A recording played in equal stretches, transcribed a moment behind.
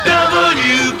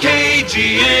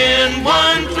WGN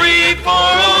 1340.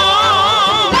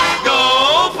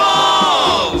 Go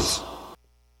Vols!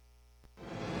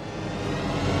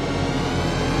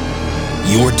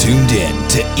 You're tuned in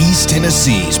to East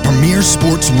Tennessee's premier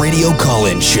sports radio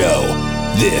call-in show.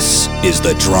 This is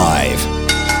The Drive.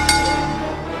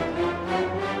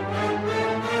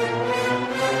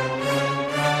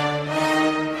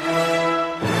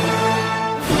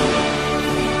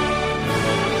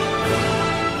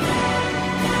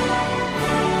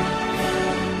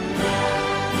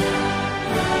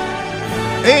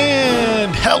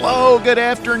 And hello, good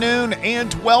afternoon,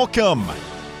 and welcome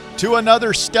to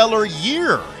another stellar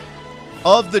year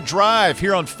of The Drive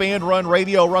here on Fanrun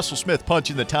Radio. Russell Smith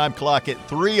punching the time clock at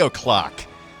 3 o'clock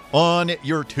on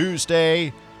your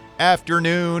Tuesday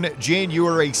afternoon,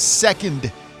 January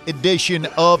 2nd edition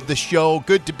of the show.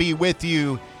 Good to be with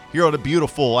you here on a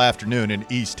beautiful afternoon in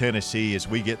East Tennessee as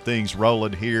we get things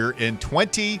rolling here in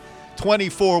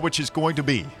 2024, which is going to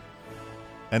be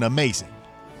an amazing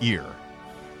year.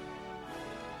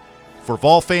 For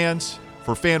Vol fans,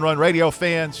 for Fanrun Radio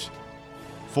fans,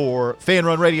 for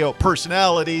Fanrun Radio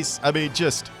personalities. I mean,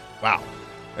 just, wow.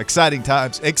 Exciting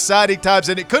times, and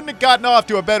it couldn't have gotten off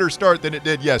to a better start than it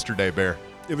did yesterday, Bear.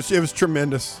 It was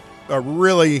tremendous. A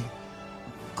really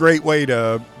great way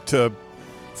to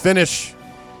finish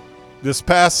this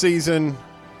past season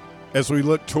as we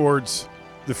look towards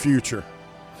the future.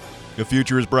 The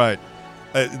future is bright.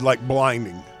 Like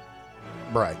blinding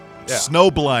bright. Yeah.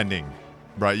 Snow blinding.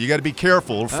 Right, you got to be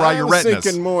careful. It'll fry your retinas. I was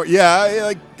thinking more,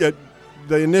 like the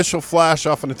initial flash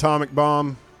off an atomic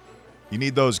bomb. You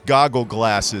need those goggle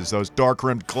glasses, those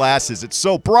dark-rimmed glasses. It's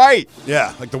so bright.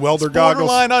 Yeah, like the welder it's goggles.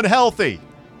 Borderline unhealthy.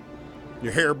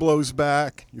 Your hair blows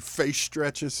back. Your face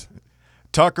stretches.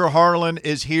 Tucker Harlan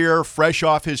is here, fresh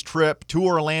off his trip to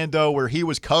Orlando where he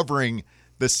was covering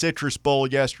the Citrus Bowl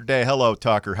yesterday. Hello,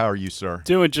 Tucker. How are you, sir?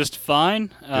 Doing just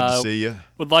fine. Good to see you.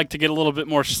 Would like to get a little bit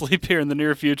more sleep here in the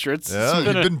near future. You've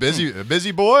been busy, a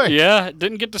busy boy. Yeah,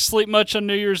 didn't get to sleep much on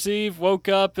New Year's Eve. Woke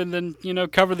up and then,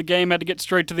 covered the game. Had to get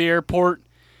straight to the airport,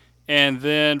 and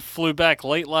then flew back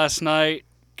late last night.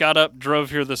 Got up, drove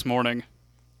here this morning.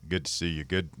 Good to see you.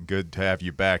 Good to have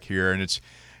you back here, and it's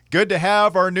good to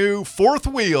have our new fourth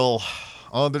wheel.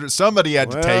 Somebody had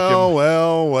to take him.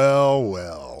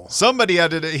 Well. Somebody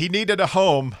he needed a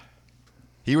home.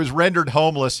 He was rendered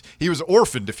homeless. He was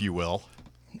orphaned, if you will.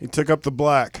 He took up the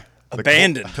black.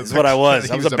 Abandoned is what I was.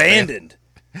 I was abandoned.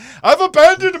 I've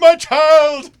abandoned my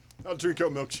child. I'll drink your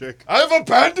milkshake. I've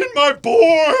abandoned my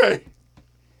boy.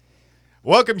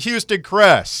 Welcome, Houston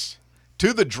Cress,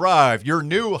 to The Drive, your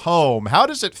new home. How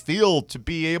does it feel to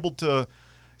be able to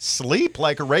sleep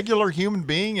like a regular human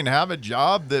being and have a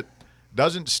job that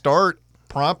doesn't start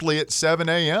promptly at 7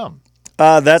 a.m.?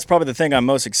 That's probably the thing I'm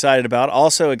most excited about.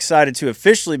 Also excited to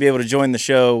officially be able to join the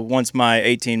show once my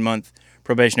 18-month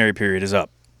probationary period is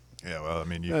up. Yeah, well, I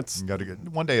mean, you got to get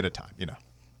one day at a time,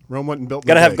 Rome wasn't built in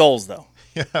Got to a have day. goals, though.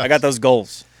 Yeah. I got those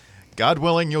goals. God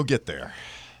willing, you'll get there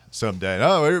someday.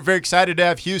 No, we're very excited to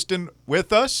have Houston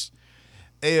with us.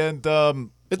 And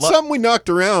it's something we knocked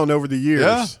around over the years.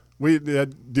 Yeah. I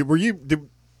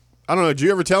don't know, did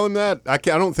you ever tell him that? I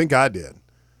don't think I did.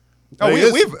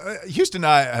 Houston and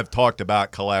I have talked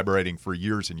about collaborating for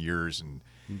years and years,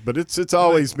 but it's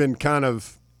always been kind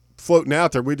of floating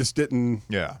out there. We just didn't.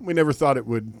 Yeah, we never thought it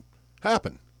would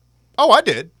happen. Oh, I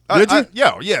did. Did you?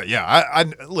 Yeah. I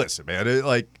listen,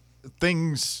 man.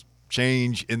 Things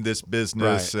change in this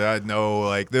business. Right. I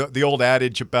know, the old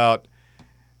adage about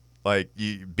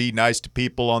you be nice to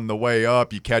people on the way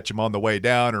up, you catch them on the way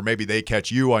down, or maybe they catch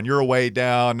you on your way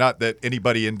down. Not that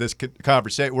anybody in this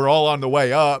conversation, we're all on the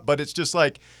way up, but it's just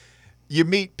you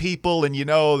meet people and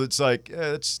that's a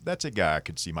guy I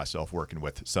could see myself working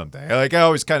with someday. I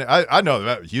always I know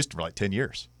that Houston for 10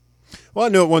 years. Well, I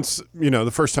knew it once,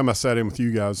 the first time I sat in with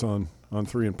you guys on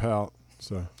 3 and Pout.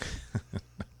 So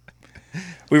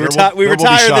we retire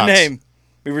the name.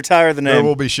 We retire the name. There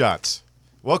will be shots.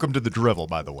 Welcome to the drivel,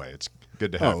 by the way. It's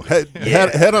good to have you.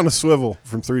 Head on a swivel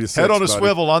from 3 to 6. Head on a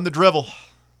swivel on the drivel.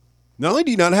 Not only do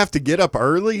you not have to get up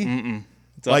early,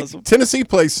 It's awesome. Tennessee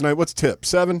plays tonight. What's tip?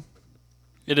 7?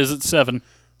 It is at 7.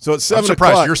 So it's 7 I'm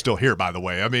surprised o'clock. you're still here, by the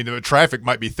way. I mean, the traffic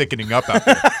might be thickening up out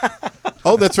there.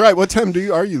 Oh, that's right. What time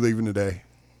are you leaving today?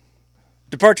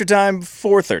 Departure time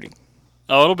 4:30.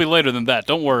 Oh, it'll be later than that.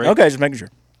 Don't worry. Okay, just making sure.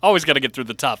 Always got to get through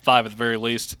the top 5 at the very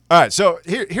least. All right, so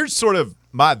here's sort of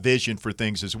my vision for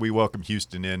things as we welcome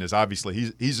Houston in. Is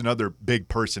obviously he's another big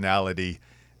personality,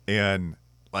 and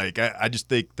I just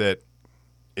think that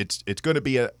it's going to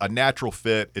be a natural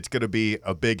fit. It's going to be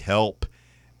a big help,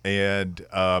 And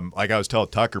like I was telling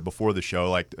Tucker before the show,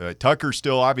 like Tucker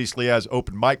still obviously has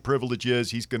open mic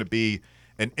privileges. He's going to be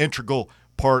an integral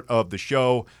part of the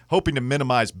show, hoping to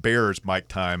minimize Bears mic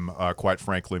time, quite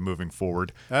frankly, moving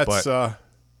forward. That's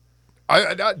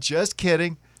I just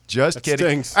kidding. Just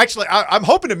kidding. Stings. Actually, I'm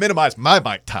hoping to minimize my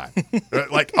mic time.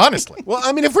 Like, honestly. well.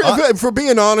 I mean, if we're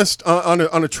being honest on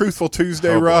a truthful Tuesday,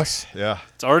 Oh, boy. Russ. Yeah.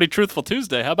 It's already Truthful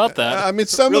Tuesday. How about that? I mean,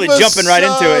 some Really of us jumping right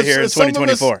into it here in some of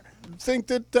us 2024. Think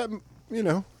that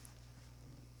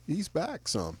he's back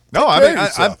some. No, Take I care mean, of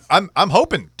yourself. I'm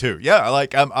hoping to. Yeah,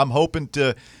 like I'm hoping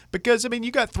to, because I mean,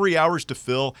 you got 3 hours to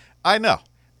fill. I know,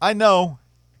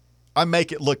 I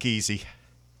make it look easy,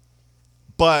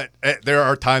 but there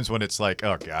are times when it's like,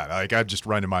 oh God, like I'm just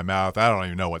running my mouth. I don't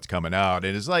even know what's coming out.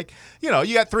 And it's like, you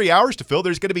got 3 hours to fill.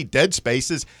 There's going to be dead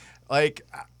spaces. Like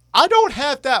I don't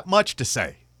have that much to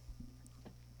say.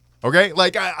 Okay,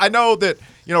 like I know that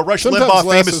Rush Sometimes Limbaugh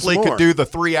less is famously more. could do the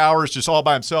 3 hours just all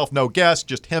by himself, no guests,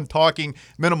 just him talking,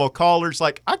 minimal callers.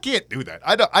 Like I can't do that.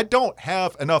 I don't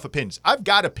have enough opinions. I've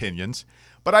got opinions,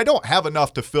 but I don't have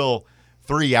enough to fill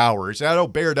 3 hours. I know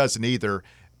Bear doesn't either.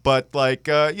 But like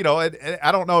I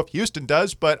don't know if Houston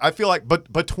does, but I feel like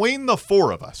between the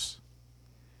four of us,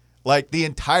 like the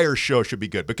entire show should be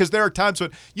good, because there are times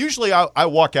when usually I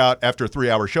walk out after a 3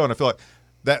 hour show and I feel like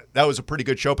that was a pretty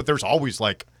good show, but there's always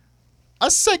like a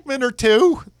segment or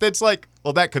two that's like,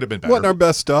 well, that could have been better. Wasn't our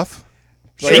best stuff.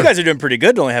 Well, you guys are doing pretty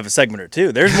good to only have a segment or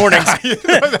two. There's mornings.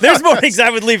 There's mornings I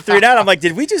would leave 3 out. I'm like,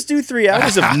 did we just do 3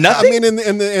 hours of nothing? I mean,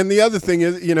 and the other thing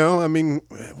is, I mean,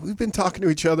 we've been talking to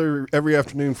each other every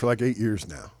afternoon for like 8 years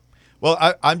now.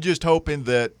 Well, I'm just hoping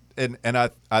that, and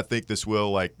I think this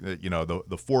will, like,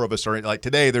 the four of us are like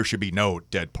today. There should be no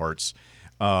dead parts.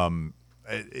 Those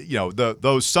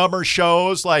summer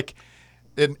shows like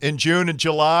in June and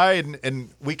July,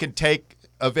 and we can take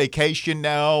a vacation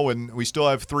now, and we still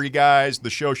have 3 guys. The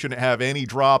show shouldn't have any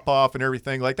drop off and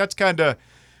everything. Like that's kind of,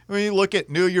 when you look at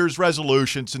New Year's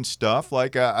resolutions and stuff.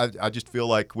 Like I just feel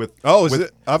like with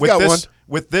I've got one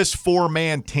with this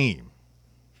 4-man team,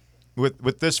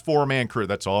 with this 4-man crew.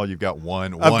 That's all you've got.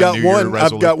 I've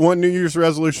got one New Year's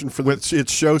resolution for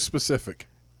it's show specific.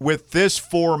 With this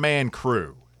 4-man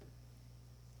crew,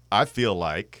 I feel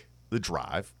like the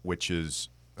drive, which is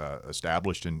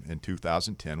established in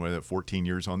 2010, with 14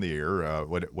 years on the air,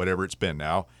 whatever it's been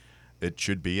now, it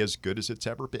should be as good as it's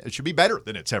ever been. It should be better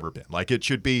than it's ever been. Like it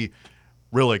should be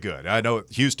really good. I know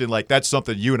Houston, like that's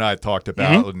something you and I talked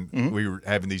about, and we were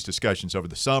having these discussions over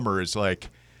the summer. Is like,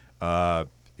 the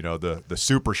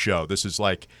Super Show. This is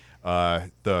like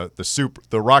the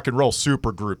rock and roll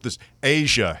super group. This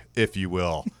Asia, if you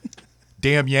will.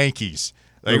 Damn Yankees.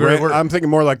 Like I'm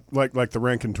thinking more like the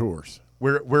Rankin Tours.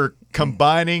 We're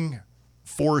combining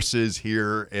forces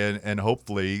here, and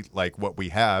hopefully, like what we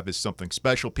have is something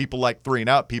special. People like 3 and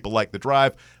Out. People like the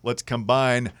drive. Let's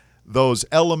combine those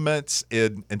elements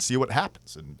and see what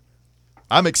happens. And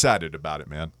I'm excited about it,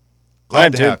 man.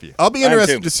 Glad to have you. I'll be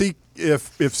interested to see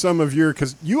if some of your,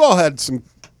 because you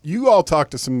all talked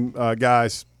to some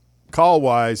guys call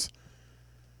wise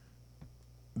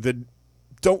that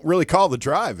don't really call the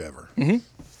drive ever. Mm-hmm.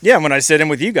 Yeah, when I sit in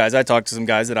with you guys, I talk to some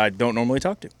guys that I don't normally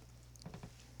talk to.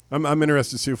 I'm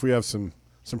interested to see if we have some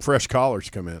fresh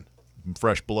callers come in.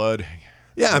 Fresh blood.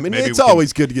 Yeah, I mean, Maybe it's we can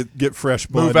always good to get fresh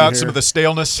blood. Move out some of the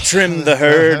staleness. Trim the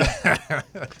herd.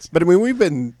 But,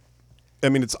 I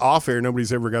mean, it's off air.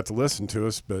 Nobody's ever got to listen to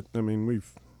us. But, I mean,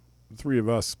 the 3 of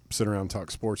us sit around and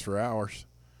talk sports for hours.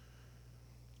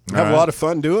 Have a lot of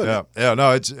fun doing it. Yeah, no,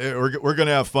 we're going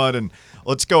to have fun, and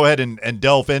let's go ahead and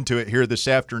delve into it here this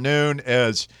afternoon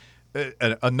as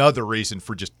another reason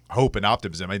for just hope and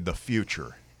optimism. I mean, the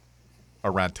future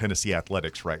around Tennessee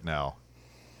athletics right now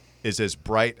is as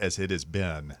bright as it has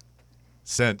been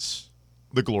since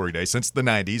the glory days, since the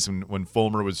 90s when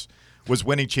Fulmer was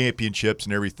winning championships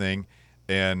and everything.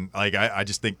 And like I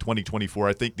just think 2024,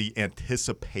 I think the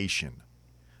anticipation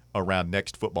around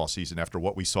next football season after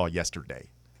what we saw yesterday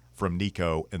from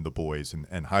Nico and the boys and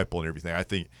Heupel and everything, I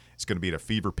think it's going to be at a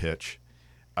fever pitch.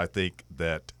 I think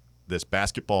that this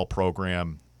basketball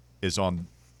program is on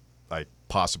like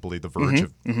possibly the verge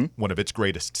of one of its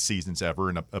greatest seasons ever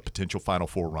and a potential Final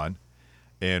Four run.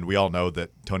 And we all know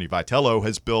that Tony Vitello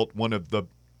has built one of the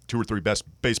 2 or 3 best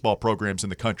baseball programs in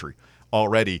the country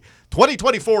already.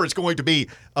 2024 is going to be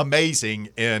amazing,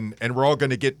 and we're all going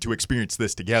to get to experience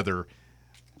this together.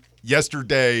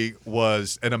 Yesterday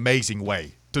was an amazing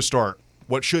way to start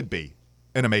what should be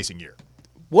an amazing year.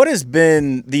 What has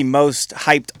been the most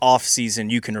hyped off season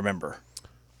you can remember?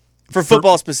 For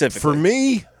football specifically. For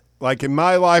me, like in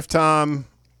my lifetime,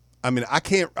 I mean, I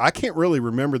can't really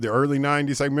remember the early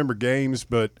 90s. I remember games,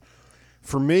 but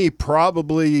For me,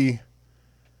 probably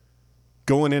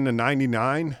going into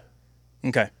 99.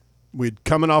 Okay. We'd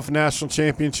coming off a national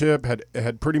championship,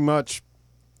 had pretty much,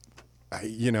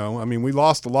 we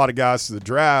lost a lot of guys to the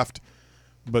draft,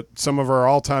 but some of our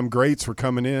all-time greats were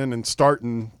coming in and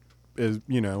starting,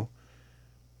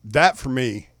 that for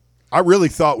me, I really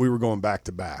thought we were going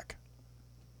back-to-back.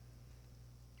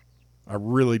 I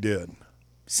really did.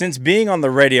 Since being on the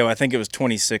radio, I think it was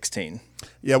 2016.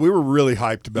 Yeah, we were really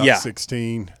hyped about Yeah.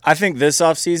 16. I think this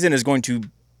offseason is going to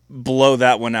blow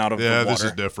that one out of the water. this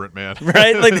is different, man.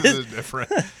 Right? Like this is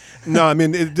different. No, I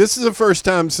mean, this is the first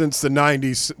time since the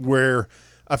 90s where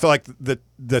I feel like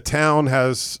the town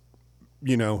has,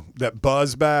 that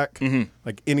buzz back. Mm-hmm.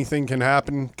 Like anything can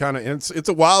happen kind of. It's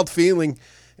a wild feeling.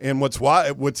 And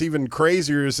what's even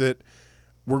crazier is that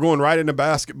we're going right into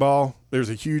basketball. There's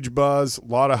a huge buzz, a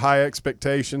lot of high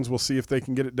expectations. We'll see if they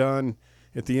can get it done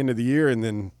at the end of the year. And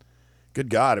then, good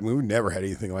God, I mean, we've never had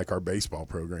anything like our baseball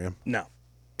program. No.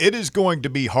 It is going to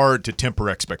be hard to temper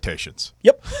expectations.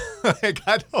 Yep. Like,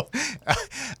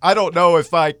 I don't know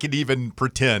if I can even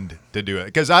pretend to do it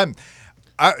because I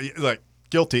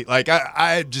guilty. Like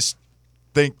I just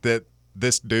think that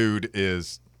this dude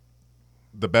is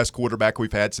the best quarterback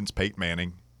we've had since Peyton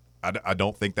Manning. I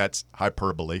don't think that's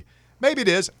hyperbole. Maybe it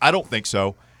is. I don't think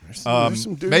so. There's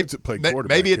some dudes that play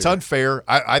quarterback. Maybe it's here. unfair.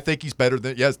 I think he's better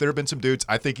than – yes, there have been some dudes.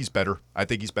 I think he's better. I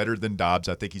think he's better than Dobbs.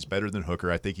 I think he's better than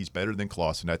Hooker. I think he's better than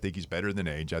Clausen. I think he's better than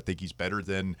Ainge. I think he's better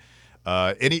than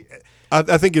any –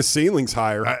 I think his ceiling's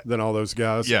higher than all those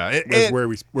guys. Yeah.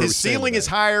 His ceiling is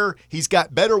higher. He's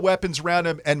got better weapons around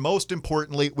him. And most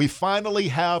importantly, we finally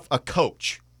have a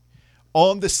coach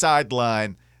on the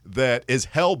sideline that is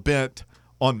hell-bent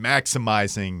on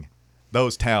maximizing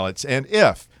those talents. And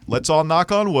if – let's all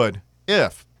knock on wood.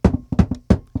 If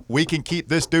we can keep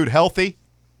this dude healthy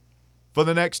for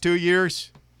the next 2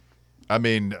 years, I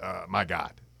mean, my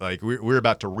God, like we're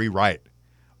about to rewrite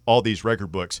all these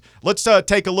record books. Let's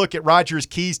take a look at Rogers'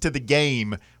 keys to the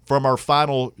game from our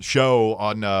final show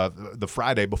on the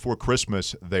Friday before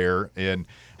Christmas there. And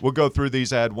we'll go through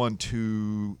these. I had 1,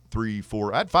 2, 3,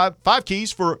 4. I had five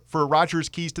keys for Rogers'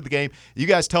 keys to the game. You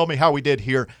guys tell me how we did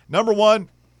here. Number 1,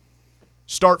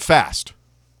 start fast.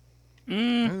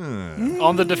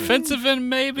 On the defensive end,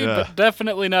 maybe, but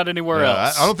definitely not anywhere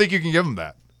else. I don't think you can give him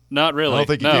that. Not really. I don't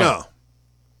think you no. can.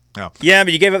 No. Yeah,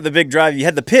 but you gave up the big drive. You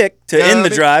had the pick to end the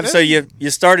drive, so you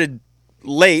started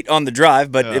late on the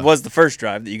drive, but it was the first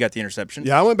drive that you got the interception.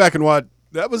 Yeah, I went back and watched.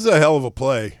 That was a hell of a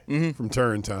play from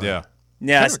Turrentine. Yeah.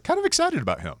 Yeah. Kind of excited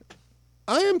about him.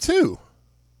 I am too.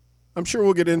 I'm sure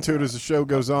we'll get into it as the show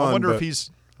goes on. I wonder if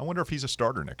he's a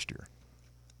starter next year.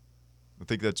 I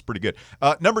think that's pretty good.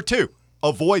 Number 2,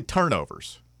 avoid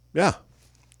turnovers. Yeah.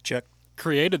 Check.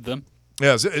 Created them.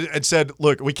 Yeah, it said,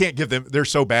 look, we can't give them – they're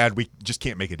so bad, we just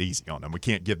can't make it easy on them. We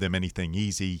can't give them anything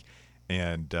easy,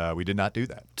 and we did not do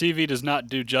that. TV does not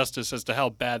do justice as to how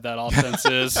bad that offense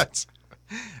is.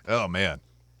 Oh, man.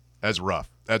 That's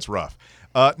rough. That's rough.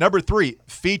 Number 3,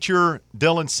 feature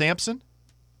Dylan Sampson.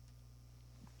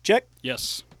 Check.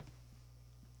 Yes.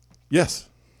 Yes.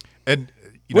 And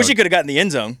wish he could have gotten the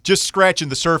end zone. Just scratching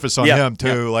the surface on him,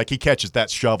 too. Yeah. Like, he catches that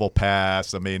shovel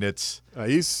pass. I mean, it's –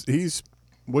 he's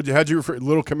how'd you refer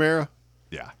Little Camara?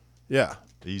 yeah. Yeah.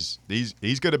 He's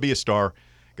going to be a star.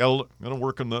 Got to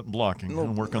work on the blocking. Got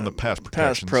to work on the pass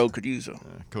protection. Pass pro could use him.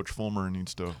 Coach Fulmer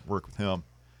needs to work with him.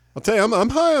 I'll tell you, I'm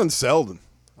high on Selden.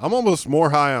 I'm almost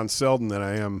more high on Selden than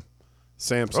I am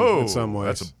Sampson in some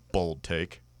ways. That's a bold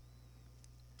take.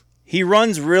 He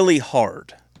runs really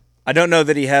hard. I don't know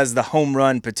that he has the home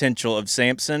run potential of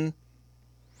Sampson,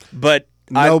 but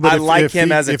I like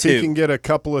him as a if 2. he can get a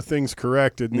couple of things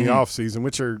corrected in the offseason,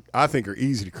 which I think are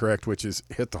easy to correct, which is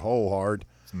hit the hole hard.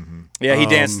 Mm-hmm. Yeah, he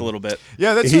danced a little bit.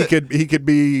 Yeah, that's he could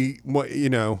be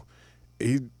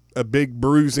a big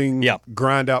bruising,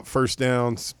 grind out first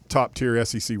downs, top tier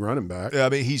SEC running back. Yeah, I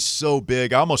mean, he's so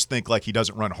big. I almost think like he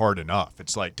doesn't run hard enough.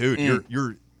 It's like, dude,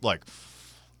 you're like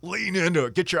lean into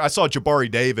it. I saw Jabari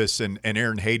Davis and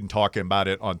Aaron Hayden talking about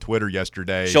it on Twitter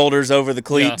yesterday. Shoulders over the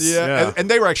cleats. Yeah. And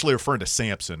they were actually referring to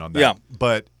Sampson on that. Yeah.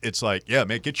 But it's like, yeah,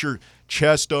 man, get your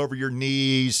chest over your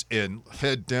knees and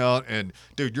head down. And,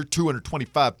 dude, you're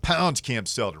 225 pounds, Cam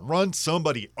Selden. Run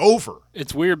somebody over.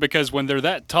 It's weird because when they're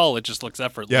that tall, it just looks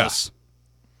effortless.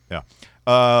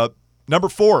 Yeah. Number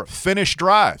 4, finish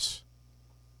drives.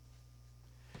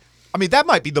 I mean, that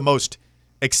might be the most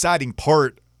exciting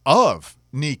part of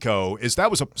Nico is that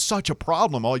was such a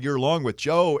problem all year long with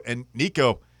Joe, and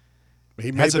Nico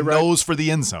has a nose for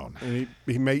the end zone. And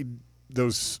he made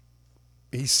those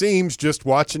 – he seems just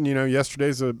watching,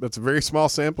 yesterday's that's a very small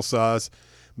sample size,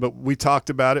 but we talked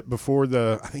about it before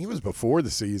I think it was before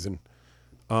the season.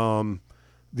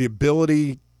 The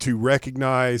ability to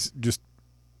recognize just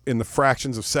in the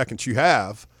fractions of seconds you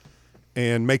have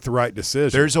and make the right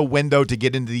decision. There's a window to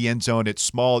get into the end zone. It's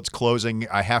small. It's closing.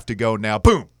 I have to go now.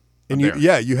 Boom. And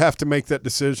you have to make that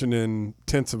decision in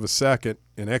tenths of a second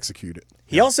and execute it.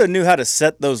 He also knew how to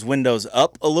set those windows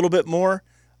up a little bit more.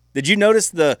 Did you notice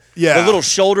the little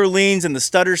shoulder leans and the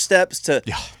stutter steps to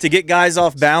get guys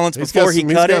off balance before he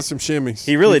cut it? He's got some shimmies.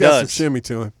 He really does. Got some shimmy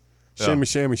to him. Shimmy,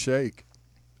 shammy, shake.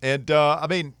 And, I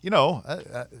mean,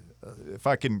 if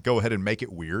I can go ahead and make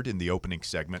it weird in the opening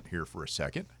segment here for a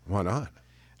second. Why not?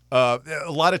 A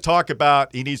lot of talk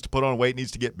about he needs to put on weight,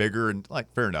 needs to get bigger, and,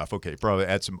 fair enough. Okay, probably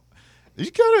add some. He's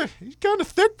kind of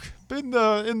thick in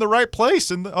the right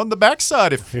place and on the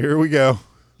backside. Here we go.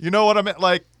 You know what I meant?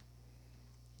 Like,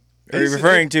 are you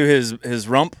referring to his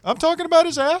rump? I'm talking about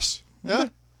his ass. Yeah,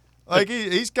 like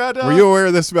he's got. Were you aware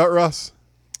of this about Russ?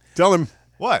 Tell him.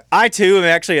 What? I too am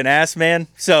actually an ass man,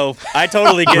 so I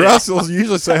totally get it. Russell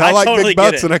usually say, "I like totally big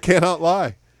butts and I cannot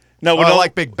lie." No, I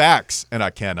like big backs and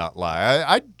I cannot lie.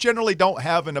 I generally don't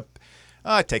have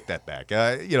I take that back.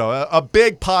 A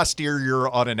big posterior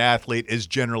on an athlete is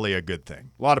generally a good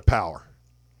thing. A lot of power.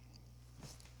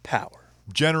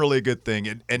 Generally a good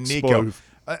thing. And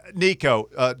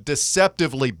Nico,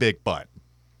 deceptively big butt.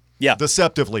 Yeah.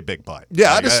 Deceptively big butt.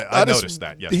 Yeah, I noticed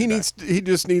that yesterday. He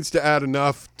just needs to add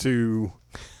enough to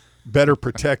better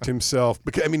protect himself.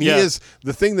 Because he is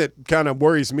the thing that kind of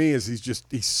worries me is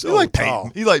he's so like tall.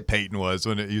 Peyton. He like Peyton was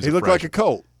when he looked like a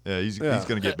colt. Yeah, he's going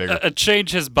to get bigger. A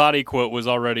change his body quote was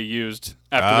already used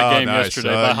after the game yesterday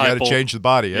by You got Heupel. to change the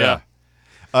body, yeah.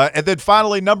 And then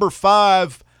finally, number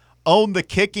 5, own the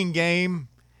kicking game.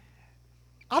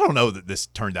 I don't know that this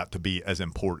turned out to be as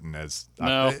important as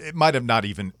it might have not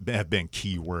even have been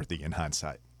key worthy in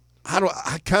hindsight.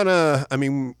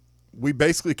 We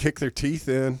basically kicked their teeth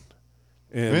in.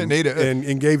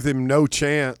 And gave them no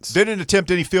chance. Didn't attempt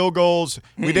any field goals.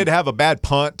 We did have a bad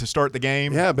punt to start the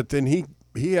game. Yeah, but then he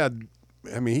had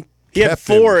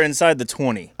 4 inside the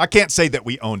 20. I can't say that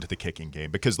we owned the kicking game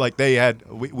because we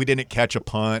didn't catch a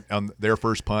punt on their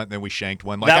first punt, and then we shanked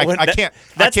one. That's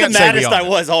the maddest I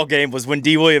was all game was when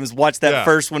D. Williams watched that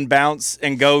first one bounce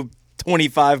and go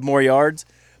 25 more yards.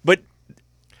 But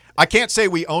I can't say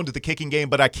we owned the kicking game,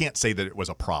 but I can't say that it was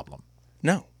a problem.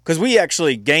 No. Because we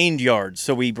actually gained yards,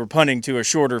 so we were punting to a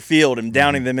shorter field and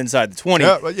downing them inside the 20.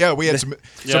 Yeah, we had some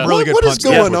really good punts.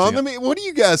 What is going on? I mean, what do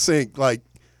you guys think? Like,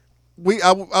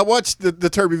 I watched the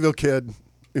Turbyville kid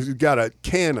who's got a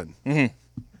cannon. Mm-hmm. Kicks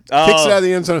it out of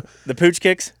the end zone. The pooch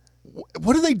kicks?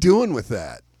 What are they doing with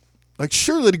that? Like,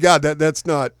 surely to God, that's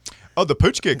not. Oh, the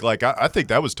pooch kick! I think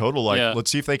that was total.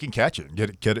 Let's see if they can catch it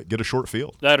and get a short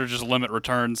field. That or just limit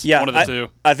returns. Yeah, one of the two.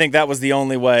 I think that was the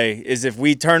only way. Is if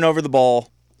we turn over the ball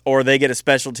or they get a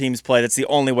special teams play, that's the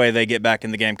only way they get back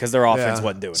in the game because their offense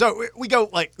wasn't doing it. So we go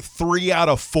 3 out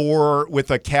of 4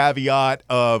 with a caveat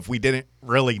of we didn't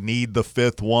really need the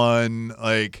 5th one.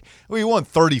 We won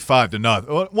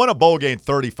 35-0. Won a bowl game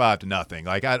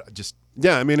 35-0.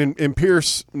 Yeah, in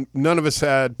Pierce, none of us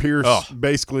had Pierce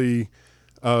basically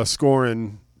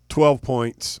scoring 12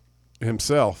 points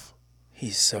himself.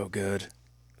 He's so good.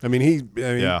 He was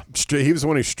the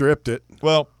one who stripped it.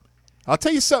 Well, I'll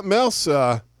tell you something else.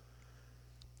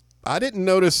 I didn't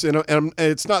notice, and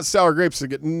it's not sour grapes. I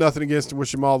get nothing against him.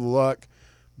 Wish him all the luck,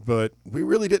 but we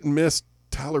really didn't miss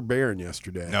Tyler Barron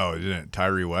yesterday. No, he didn't.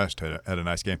 Tyree West had a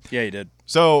nice game. Yeah, he did.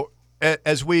 So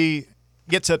as we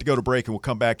get set to go to break, and we'll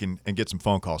come back and get some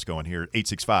phone calls going here.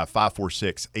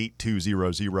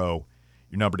 865-546-8200.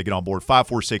 Your number to get on board,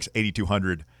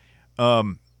 546-8200.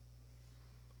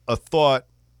 A thought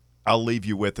I'll leave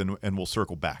you with, and we'll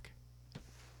circle back.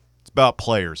 It's about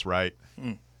players, right?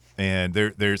 Mm. And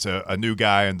there's a new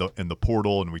guy in the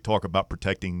portal, and we talk about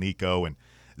protecting Nico. And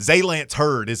Zaylance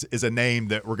Hurd is a name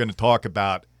that we're going to talk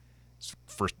about.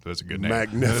 First, that's a good name.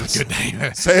 Magnificent. That's a good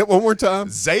name. Say it one more time.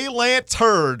 Zaylance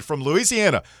Hurd from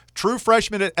Louisiana. True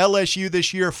freshman at LSU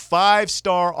this year.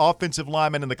 5-star offensive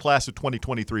lineman in the class of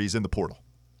 2023. He's in the portal.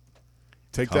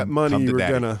 Take that money you were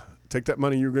going to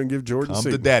give Jordan Come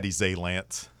to daddy,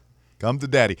 Zaylance. Come to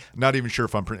daddy. I'm not even sure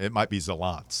if it might be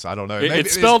Zalance. I don't know.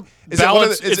 It's spelled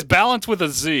balance. It's balance with a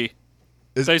Z.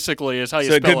 Basically, is how you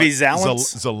spell it. So it could be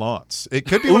Zalance? Zalance. It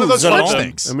could be one of those French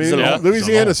things.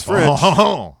 Louisiana's French.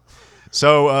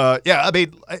 So,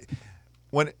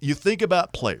 when you think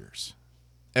about players,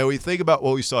 and we think about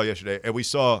what we saw yesterday, and we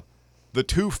saw the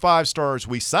 2 5-stars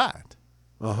we signed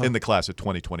in the class of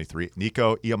 2023,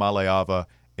 Nico Iamaleava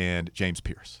and James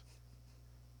Pierce.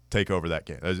 Take over that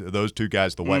game. Those 2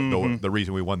 guys, the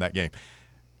reason we won that game,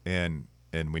 and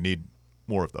we need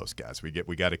more of those guys. We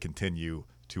got to continue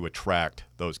to attract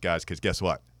those guys because guess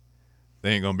what?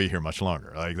 They ain't going to be here much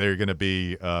longer. Like they're going to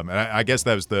be, and I guess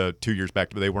that was the 2 years back,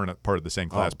 but they weren't a part of the same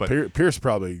class. But Pierce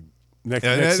probably next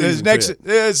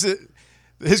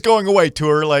his going away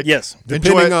tour. Like yes,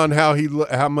 depending on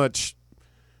how much,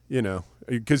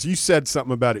 because you said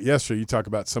something about it yesterday. You talk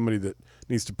about somebody that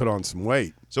needs to put on some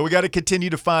weight. So we got to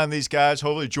continue to find these guys.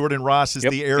 Hopefully Jordan Ross is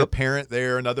the heir apparent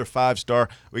there, another 5-star.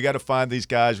 We got to find these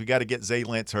guys. We got to get Zay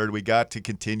Lance Hurd. We got to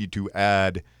continue to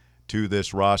add to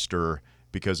this roster.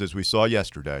 Because as we saw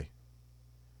yesterday,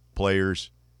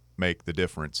 players make the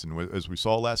difference. And as we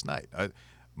saw last night,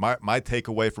 my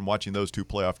takeaway from watching those 2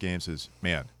 playoff games is,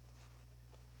 man,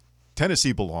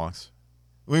 Tennessee belongs.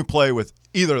 We can play with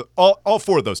either all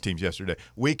 4 of those teams yesterday.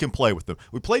 We can play with them.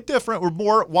 We played different. We're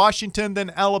more Washington than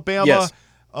Alabama. Yes.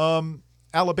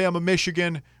 Alabama,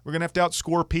 Michigan. We're going to have to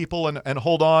outscore people and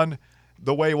hold on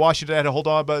the way Washington had to hold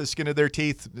on by the skin of their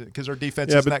teeth because our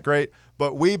defense isn't that great.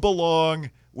 But we belong.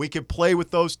 We can play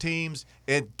with those teams.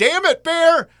 And damn it,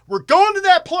 Bear, we're going to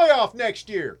that playoff next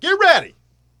year. Get ready.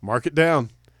 Mark it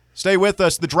down. Stay with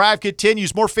us. The drive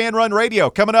continues. More Fan Run Radio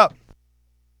coming up.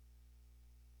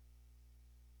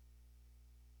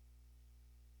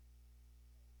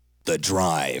 The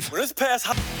Drive.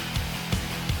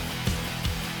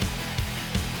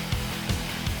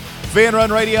 Fan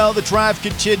Run Radio, The Drive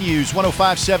continues.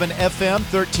 105.7 FM,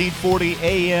 1340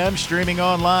 AM. Streaming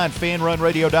online,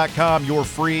 fanrunradio.com. Your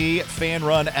free Fan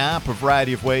Run app. A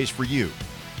variety of ways for you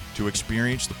to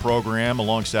experience the program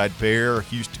alongside Bear,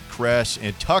 Houston Cress,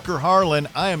 and Tucker Harlan.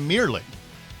 I am merely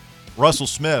Russell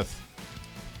Smith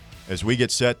as we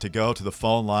get set to go to the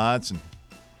phone lines. And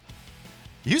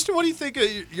Houston, what do you think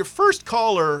of your first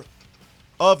caller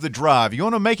of the drive? You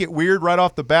want to make it weird right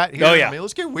off the bat here? Oh, yeah. I mean,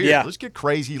 let's get weird. Yeah. Let's get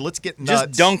crazy. Let's get nuts.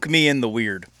 Just dunk me in the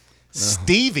weird.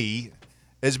 Stevie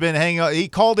has been hanging out. He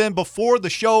called in before the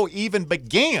show even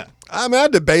began. I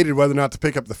debated whether or not to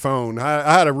pick up the phone.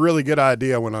 I had a really good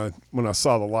idea when I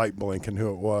saw the light blink and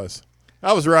who it was.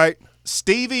 I was right.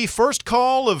 Stevie, first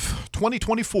call of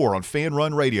 2024 on Fan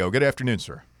Run Radio. Good afternoon,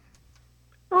 sir.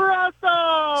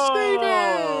 Russell!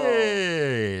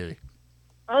 Stevie!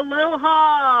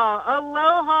 Aloha!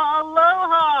 Aloha!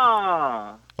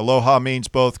 Aloha! Aloha means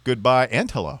both goodbye and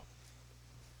hello.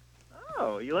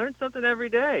 Oh, you learn something every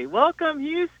day. Welcome,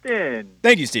 Houston.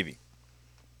 Thank you, Stevie.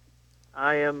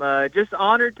 I am just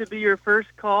honored to be your first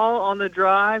call on the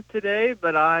drive today,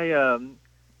 but I'm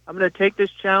going to take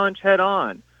this challenge head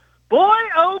on. Boy,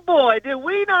 oh boy, did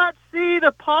we not see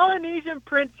the Polynesian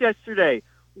Prince yesterday?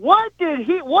 What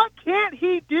can't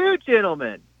he do,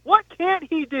 gentlemen? What can't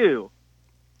he do?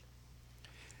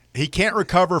 He can't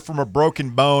recover from a broken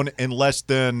bone in less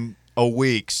than a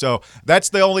week. So that's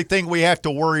the only thing we have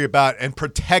to worry about and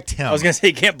protect him. I was going to say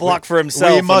he can't block for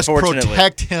himself, We must unfortunately.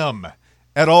 protect him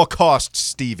at all costs,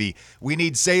 Stevie. We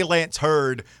need Zay Lance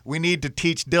Hurd. We need to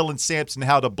teach Dylan Sampson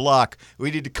how to block.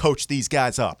 We need to coach these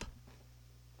guys up.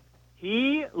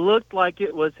 He looked like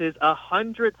it was his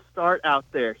 100th start out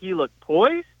there. He looked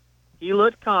poised. He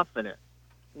looked confident.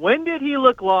 When did he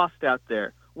look lost out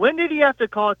there? When did he have to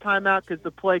call a timeout because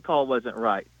the play call wasn't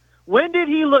right? When did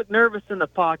he look nervous in the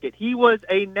pocket? He was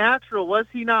a natural, was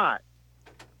he not?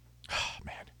 Oh,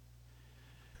 man.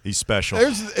 He's special.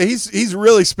 He's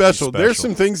really special. He's There's special.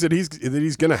 some things that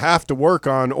he's going to have to work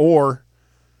on, or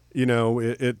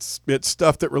it's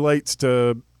stuff that relates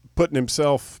to putting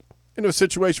himself into a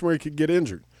situation where he could get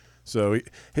injured. So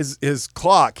his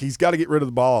clock, he's got to get rid of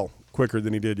the ball quicker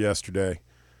than he did yesterday,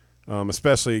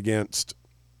 especially against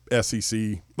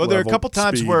SEC. Well, there are a couple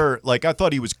times speed. where, like, I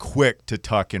thought he was quick to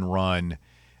tuck and run,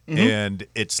 and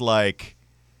it's like,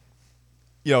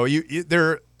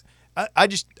 I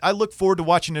look forward to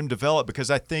watching him develop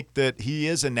because I think that he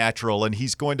is a natural and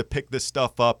he's going to pick this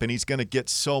stuff up and he's going to get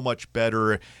so much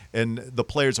better, and the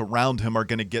players around him are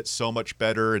going to get so much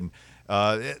better, and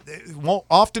won't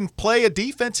often play a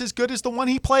defense as good as the one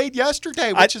he played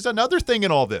yesterday, which is another thing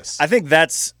in all this. I think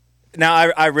that's now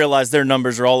I realize their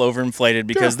numbers are all overinflated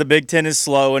because the Big Ten is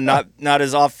slow and not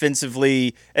as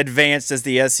offensively advanced as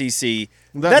the SEC.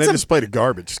 They just played a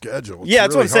garbage schedule. It's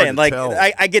that's really what I'm saying. hard to Like tell.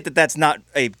 I get that that's not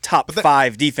a top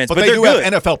 5 defense, but but they they're do good.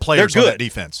 have NFL players They're on good. that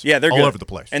defense. Yeah, they're all good. over the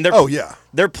place. And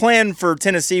their plan for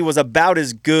Tennessee was about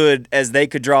as good as they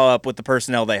could draw up with the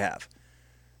personnel they have.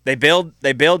 They bailed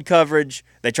coverage.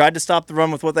 They tried to stop the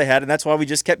run with what they had, and that's why we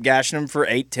just kept gashing them for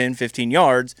 8, 10, 15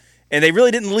 yards. And they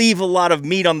really didn't leave a lot of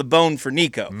meat on the bone for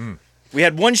Nico. We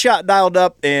had one shot dialed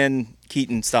up, and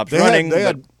Keaton stopped running.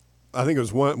 I think it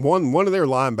was one of their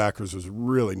linebackers was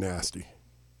really nasty.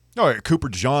 All right, Cooper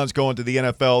DeJean's going to the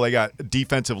NFL. They got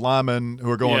defensive linemen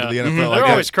who are going to the NFL. They're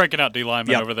always cranking out D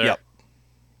linemen over there. Yep.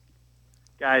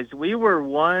 Guys, we were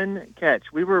one catch.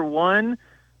 We were one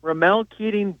Ramel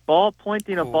Keating ball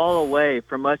pointing a ball away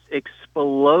from us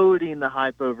exploding the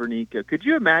hype over Nico. Could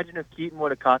you imagine if Keaton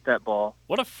would have caught that ball?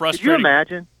 What a Could you frustrating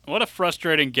imagine? What a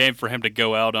frustrating game for him to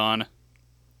go out on.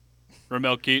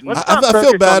 Ramel Keaton. Let's I not feel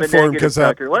focus bad on the for him negative, 'cause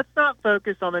Tucker. Let's not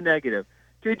focus on the negative.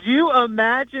 Could you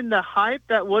imagine the hype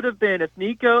that would have been if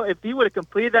he would have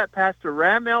completed that pass to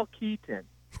Ramel Keaton?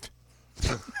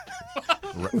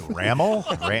 Ramel?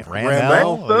 Let's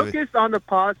Ramel? focus on the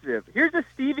positive. Here's a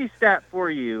Stevie stat for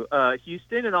you,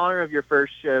 Houston, in honor of your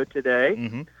first show today.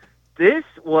 Mm-hmm. This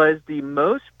was the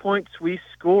most points we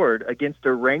scored against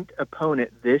a ranked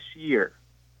opponent this year.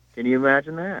 Can you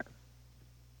imagine that?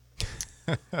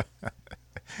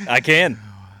 I can.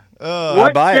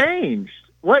 What buy it. changed?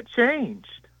 What changed?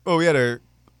 Oh, we had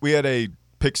a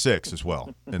pick six as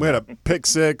well. We had a pick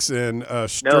six and a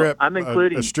strip. I'm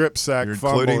including- a strip sack You're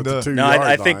fumble including at the the- 2 No, yard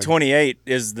I think line. 28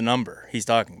 is the number he's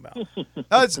talking about.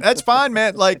 That's fine,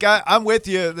 man. Like I'm with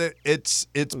you. That it's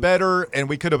better, and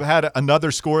we could have had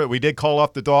another score. We did call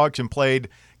off the dogs and played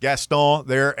Gaston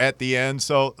there at the end.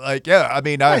 So, like, yeah, I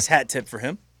mean, Nice hat tip for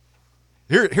him.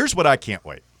 here's what I can't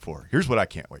wait for. Here's what I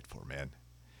can't wait for, man,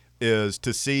 is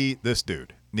to see this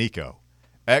dude Nico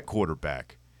at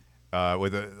quarterback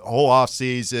with a whole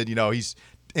offseason. You know, he's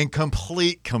in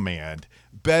complete command.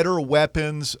 Better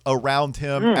weapons around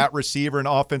him at receiver and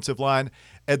offensive line,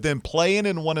 and then playing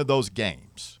in one of those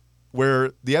games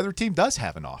where the other team does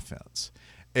have an offense.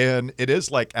 And it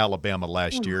is like Alabama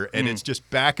last year, and it's just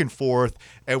back and forth,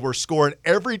 and we're scoring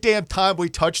every damn time we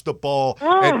touch the ball.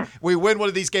 And we win one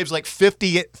of these games like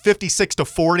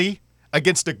 56-40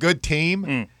 against a good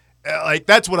team. Like,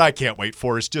 that's what I can't wait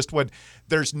for, is just when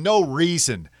there's no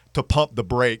reason to pump the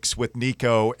brakes with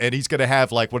Nico, and he's going to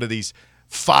have like one of these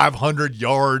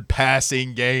 500-yard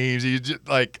passing games. He's just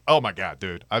like, oh my God,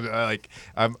 dude!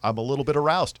 I'm a little bit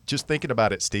aroused just thinking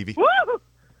about it, Stevie. Woo!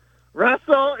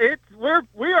 Russell,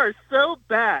 we are so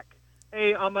back.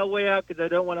 Hey, on my way out, because I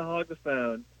don't want to hog the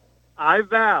phone, I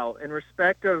vow, in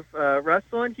respect of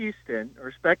Russell and Houston, in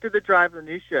respect of the drive of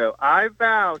the new show, I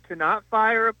vow to not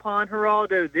fire upon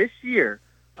Geraldo this year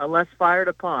unless fired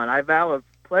upon. I vow a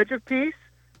pledge of peace.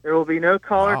 There will be no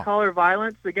caller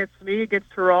violence against me, against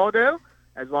Geraldo,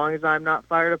 as long as I'm not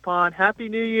fired upon. Happy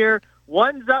New Year.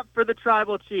 One's up for the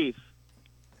tribal chief.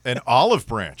 An olive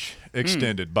branch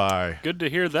extended by. Good to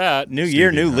hear that. New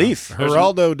year, new leaf.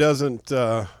 Geraldo doesn't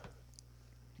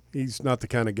he's not the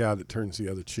kind of guy that turns the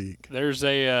other cheek. There's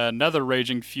another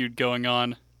raging feud going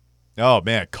on. Oh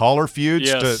man, caller feuds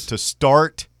Yes. to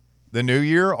start the new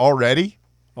year already.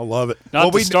 I love it. Not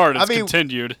Well, to start, I it's mean,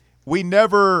 continued. We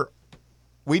never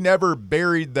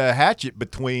buried the hatchet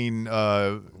between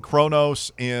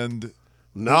Kronos and.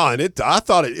 No, and I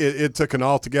thought it took an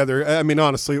altogether. I mean,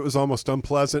 honestly, it was almost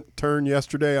unpleasant turn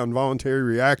yesterday on voluntary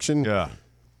reaction. Yeah.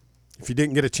 If you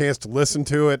didn't get a chance to listen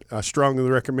to it, I strongly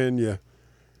recommend you.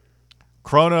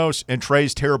 Kronos and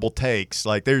Trey's terrible takes.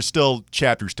 Like, there's still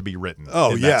chapters to be written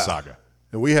in that saga.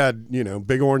 And we had,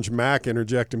 Big Orange Mac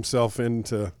interject himself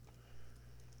into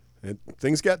it.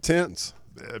 Things got tense.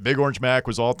 Big Orange Mac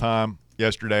was all time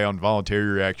yesterday on voluntary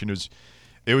reaction.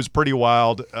 It was pretty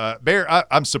wild. Bear,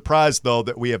 I'm surprised, though,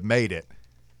 that we have made it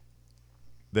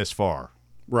this far.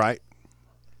 Right.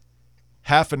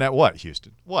 Half an hour. What,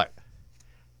 Houston? What?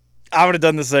 I would have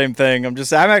done the same thing. I'm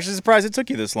actually surprised it took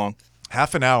you this long.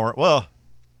 Half an hour. Well,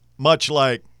 much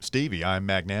like Stevie, I'm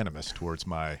magnanimous towards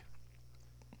my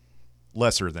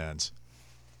lesser-thans.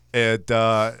 And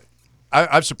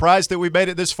I'm surprised that we made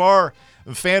it this far,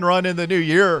 Fanrun in the new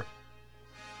year,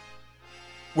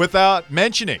 without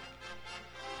mentioning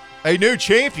a new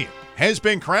champion has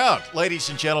been crowned, ladies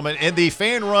and gentlemen, in the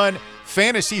Fanrun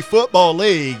Fantasy Football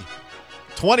League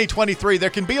 2023. There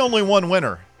can be only one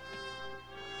winner.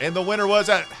 And the winner was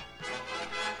oh,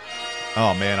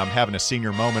 man, I'm having a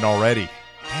senior moment already.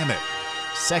 Damn it.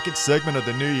 Second segment of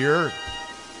the new year.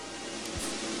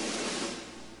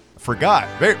 Forgot.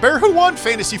 Bear, who won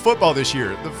fantasy football this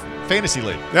year? The Fantasy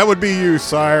League. That would be you,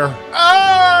 sire.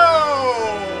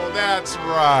 Oh, that's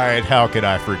right. How could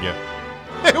I forget?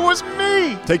 It was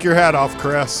me. Take your hat off,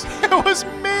 Cress. It was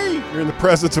me. You're in the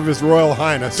presence of His Royal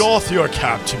Highness. Doff your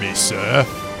cap to me, sir.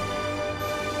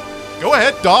 Go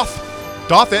ahead, doff.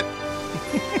 Doff it.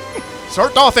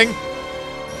 Start doffing.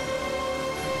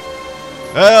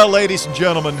 Well, ladies and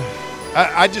gentlemen,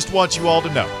 I just want you all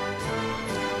to know.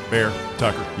 Bear,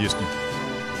 Tucker, Houston,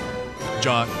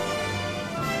 John,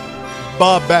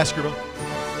 Bob Baskerville,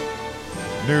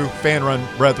 new Fanrun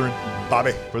brethren,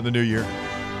 Bobby, for the new year.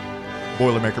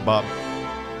 Boilermaker Bob.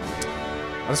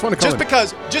 I just want to call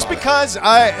Just because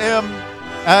I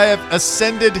have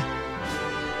ascended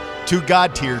to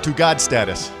God tier, to God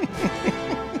status.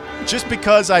 Just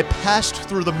because I passed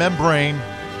through the membrane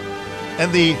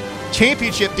and the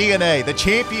championship DNA, the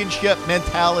championship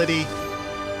mentality,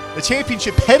 the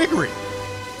championship pedigree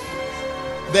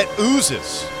that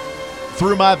oozes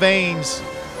through my veins,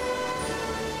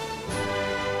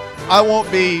 I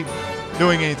won't be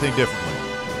doing anything differently.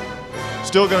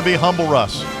 Still going to be humble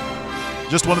Russ.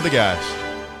 Just one of the guys.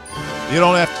 You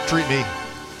don't have to treat me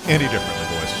any differently,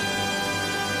 boys.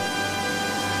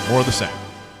 More of the same.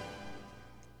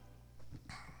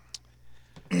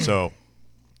 So,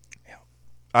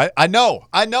 I know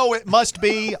it must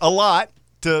be a lot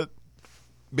to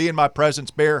be in my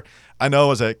presence, Bear. I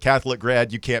know as a Catholic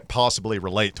grad, you can't possibly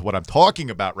relate to what I'm talking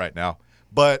about right now,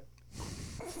 but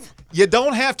you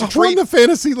don't have to treat the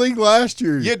fantasy league last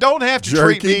year. You don't have to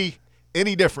treat jerky. me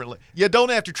any differently. You don't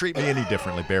have to treat me any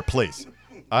differently, Bear. Please,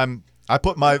 I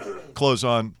put my clothes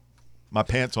on, my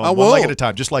pants on one leg at a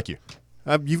time, just like you.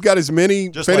 You've got as many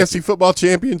Just fantasy like you. football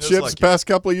championships Just like the past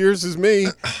couple of years as me.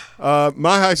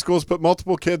 My high school's put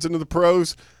multiple kids into the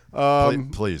pros.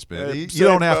 Please, man. You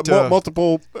don't have to.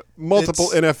 Multiple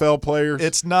NFL players.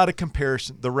 It's not a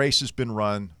comparison. The race has been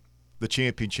run. The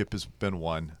championship has been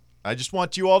won. I just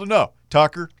want you all to know,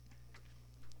 Tucker.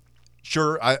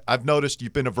 Sure, I've noticed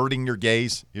you've been averting your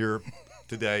gaze here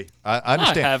today. I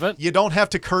understand. I haven't. You don't have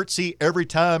to curtsy every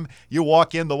time you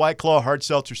walk in the White Claw Hard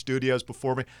Seltzer Studios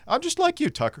before me. I'm just like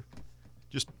you, Tucker.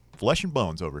 Just flesh and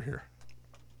bones over here.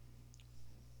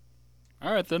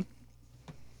 All right, then.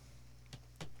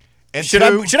 And Should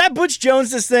I Butch Jones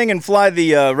this thing and fly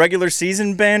the regular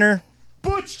season banner?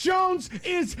 Butch Jones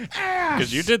is ass.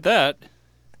 Because you did that.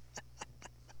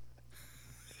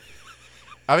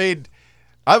 I mean,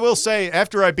 I will say,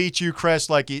 after I beat you, Crest,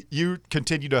 like you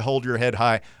continue to hold your head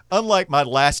high. Unlike my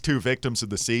last two victims of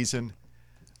the season,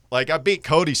 like I beat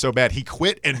Cody so bad he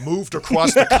quit and moved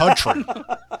across the country.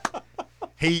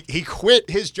 He quit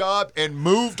his job and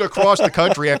moved across the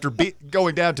country after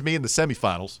going down to me in the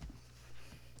semifinals.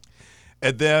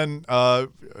 And then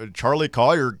Charlie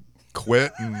Collier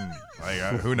quit, and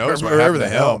who knows what happened to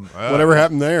him? Whatever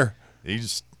happened there.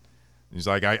 He's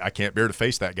like, I can't bear to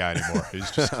face that guy anymore. He's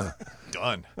just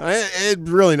done. It's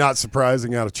really not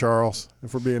surprising out of Charles,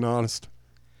 if we're being honest.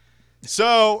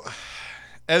 So,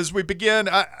 as we begin,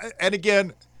 and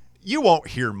again, you won't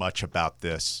hear much about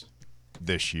this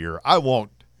year. I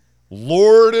won't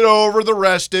lord it over the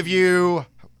rest of you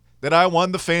that I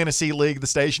won the fantasy league, the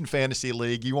station fantasy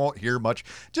league. You won't hear much.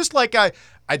 Just like I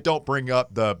don't bring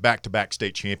up the back-to-back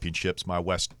state championships my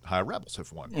West High Rebels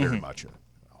have won very much.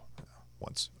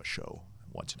 Once a show,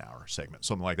 once an hour segment,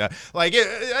 something like that. Like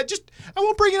I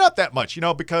won't bring it up that much,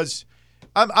 because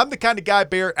I'm the kind of guy,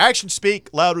 Bear. Actions speak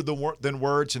louder than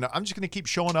words, and I'm just going to keep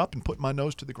showing up and putting my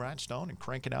nose to the grindstone and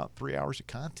cranking out 3 hours of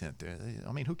content.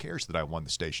 I mean, who cares that I won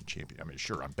the station champion? I mean,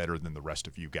 sure, I'm better than the rest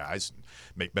of you guys and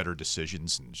make better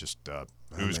decisions and just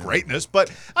ooze greatness,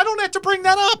 but I don't have to bring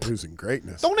that up. Oozing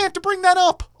greatness. Don't have to bring that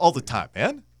up all the time,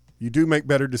 man. You do make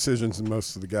better decisions than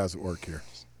most of the guys that work here.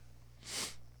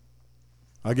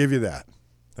 I'll give you that.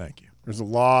 Thank you. There's a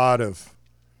lot of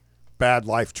bad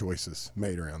life choices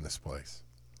made around this place.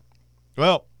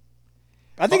 Well,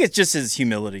 I think it's just his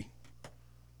humility.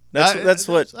 That's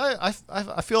what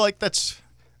I feel like that's.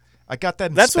 I got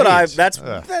that. In that's spades.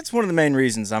 That's one of the main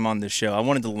reasons I'm on this show. I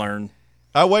wanted to learn.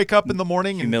 I wake up in the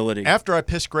morning Humility. and after I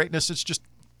piss greatness, it's just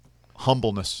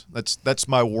humbleness. That's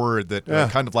my word. That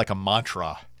kind of like a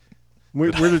mantra.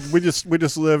 We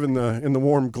just live in the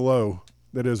warm glow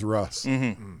that is Russ.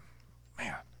 Mm-hmm.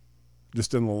 Man,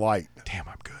 just in the light. Damn,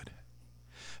 I'm good.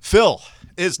 Phil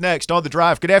is next on the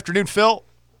drive. Good afternoon, Phil.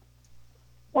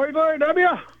 What you doing, W?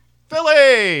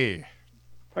 Philly.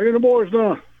 How you the boys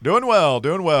doing? Doing well,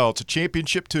 doing well. It's a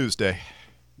championship Tuesday.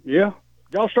 Yeah.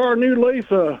 Y'all start a new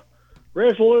leaf, New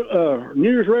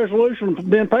Year's resolution of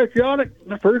being patriotic?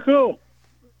 That's pretty cool.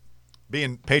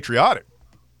 Being patriotic.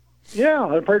 Yeah,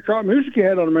 that patriotic music you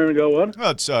had on a minute ago, wasn't it?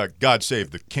 Well, it's God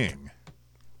Save the King.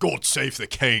 God Save the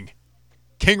King.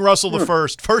 King Russell the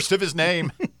first of his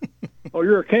name. Oh,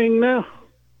 you're a king now?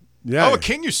 Yeah. Oh, a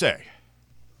king, you say?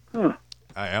 Huh.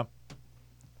 I am.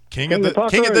 King King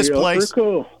of this Radio, place. pretty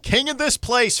cool. King of this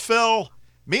place, Phil.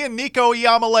 Me and Nico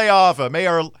Yamaleava. May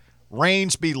our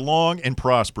reigns be long and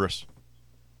prosperous.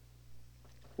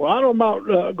 Well, I don't know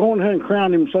about going ahead and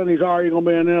crowning him, saying he's already going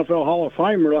to be an NFL Hall of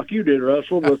Famer like you did,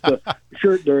 Russell, but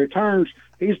the returns,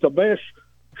 he's the best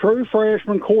true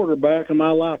freshman quarterback in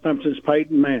my lifetime since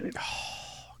Peyton Manning.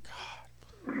 Oh,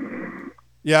 God.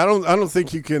 Yeah, I don't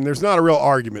think you can. There's not a real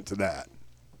argument to that.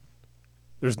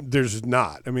 There's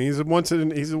not. I mean, he's a once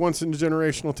in a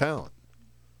generational talent.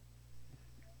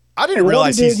 I didn't And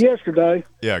realize what he he's. did yesterday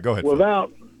Yeah, go ahead. Phil.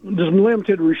 without just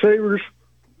limited receivers.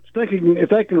 Thinking if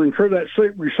they can recruit that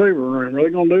receiver room, are they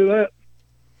going to do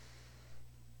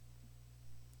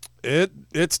that?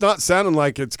 It's not sounding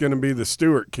like it's going to be the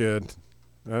Stewart kid.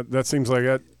 That seems like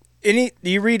that. Do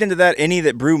you read into that any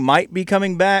that Brew might be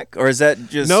coming back, or is that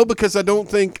just No, because I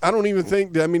don't even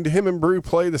think. I mean, him and Brew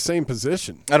play the same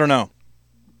position I don't know.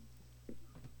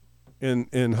 in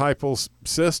Heupel's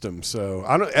system. So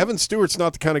Evan Stewart's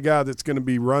not the kind of guy that's going to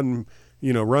be run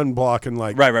blocking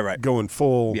like Right. going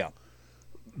full Yeah.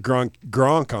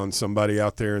 Gronk on somebody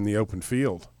out there in the open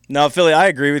field. No, Philly, I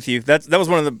agree with you. That was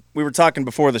one of we were talking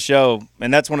before the show,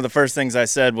 and that's one of the first things I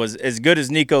said was as good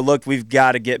as Nico looked, we've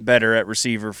got to get better at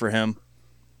receiver for him.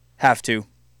 Have to.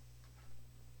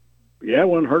 Yeah, it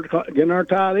wouldn't hurt getting our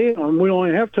tight end. We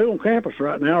only have 2 on campus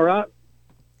right now, right?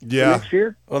 Yeah, Next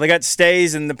year. Well, they got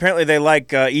Stays, and apparently they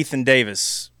like Ethan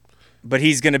Davis, but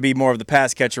he's going to be more of the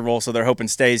pass catcher role, so they're hoping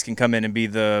Stays can come in and be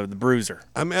the bruiser.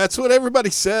 I mean that's what everybody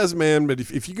says, man. But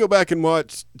if you go back and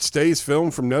watch Stay's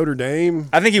film from Notre Dame,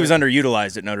 I think he was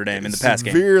underutilized at Notre Dame in the pass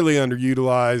game. Severely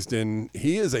underutilized, and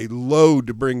he is a load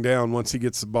to bring down once he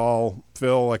gets the ball,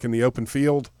 Phil, like in the open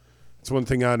field. That's one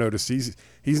thing I noticed.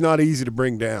 He's not easy to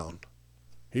bring down.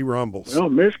 He rumbles. Well,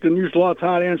 Michigan used a lot of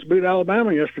tight ends to beat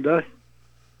Alabama yesterday.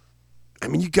 I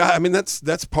mean,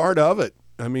 that's part of it.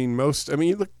 I mean,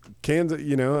 you look Kansas.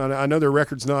 I know their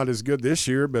record's not as good this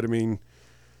year, but I mean,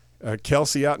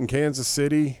 Kelsey out in Kansas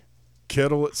City,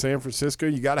 Kittle at San Francisco.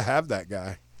 You got to have that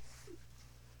guy.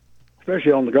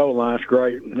 Especially on the goal line, it's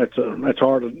great. That's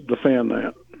hard to defend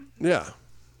that. Yeah.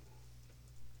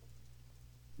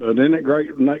 But isn't it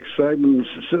great? Nick Saban's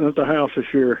sitting at the house this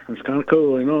year. It's kind of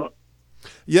cool, you know.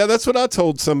 Yeah, that's what I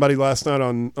told somebody last night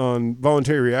on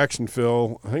Voluntary Reaction,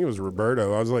 Phil. I think it was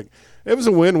Roberto. I was like, it was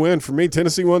a win-win for me.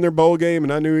 Tennessee won their bowl game,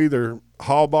 and I knew either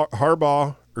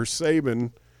Harbaugh or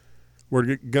Saban were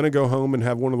going to go home and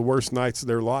have one of the worst nights of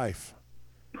their life.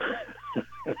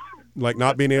 Like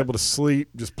not being able to sleep,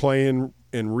 just playing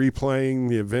and replaying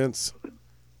the events,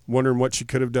 wondering what you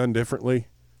could have done differently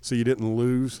so you didn't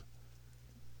lose.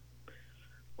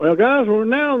 Well, guys,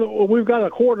 we've got a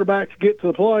quarterback to get to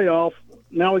the playoff.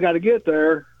 Now we got to get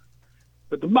there.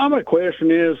 But my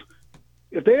question is,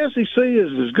 if the SEC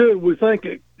is as good as we think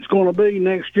it's going to be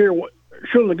next year,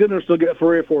 shouldn't the goodness they'll get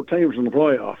 3 or 4 teams in the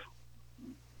playoff?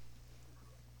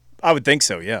 I would think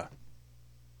so, yeah.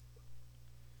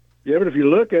 Yeah, but if you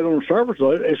look at it on the surface,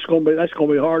 that's going to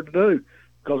be hard to do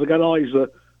because they got all these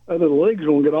other leagues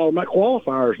going to get automatic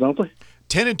qualifiers, don't they?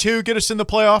 10-2 get us in the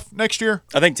playoff next year.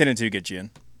 I think 10-2 gets you in.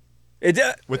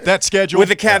 With that schedule, with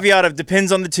the caveat of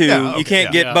depends on the 2. Yeah, okay, you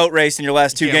can't get boat race in your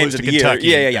last 2 games of the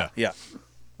year. Yeah.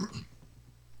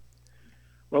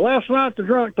 Well, last night at the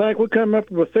drunk tank, we come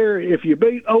up with a theory: if you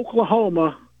beat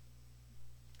Oklahoma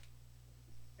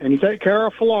and you take care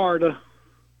of Florida,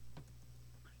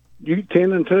 you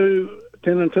 10-2.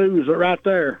 10-2 is right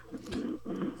there.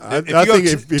 If you go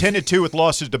 10-2 with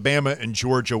losses to Bama and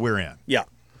Georgia, we're in. Yeah.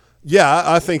 Yeah,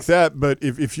 I think that. But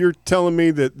if you're telling me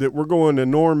that we're going to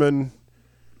Norman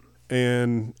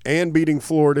and beating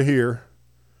Florida here,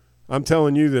 I'm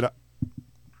telling you that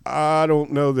I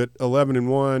don't know that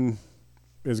 11-1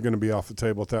 is going to be off the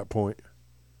table at that point.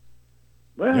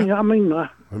 Well, yeah. I mean,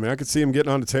 I could see him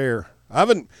getting on a tear. I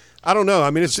don't know. I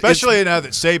mean, especially now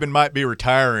that Saban might be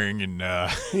retiring, and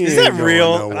is that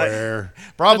real? Nowhere.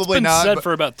 Probably been not. said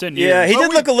for about 10 years. Yeah, he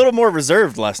did look a little more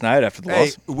reserved last night after the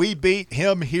loss. We beat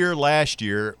him here last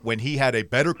year when he had a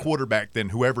better quarterback than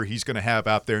whoever he's going to have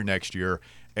out there next year,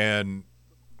 and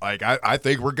I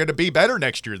think we're going to be better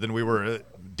next year than we were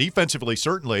defensively,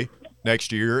 certainly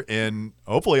next year, and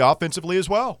hopefully offensively as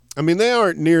well. I mean, they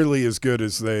aren't nearly as good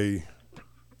as they.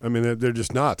 I mean, they're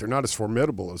just not. They're not as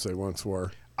formidable as they once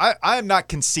were. I am not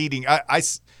conceding. I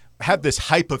have this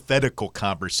hypothetical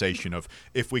conversation of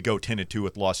if we go 10-2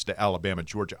 with losses to Alabama,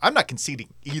 Georgia. I'm not conceding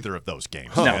either of those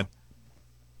games, man.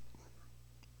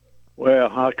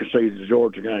 Well, I concede the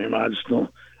Georgia game. I just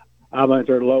don't. I think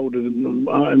they're loaded. I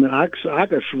mean, I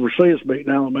could foresee us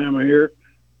beating Alabama here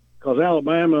because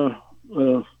Alabama,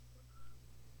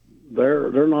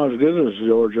 they're not as good as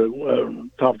Georgia,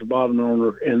 top to bottom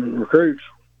in recruits.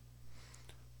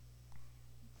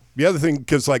 The other thing,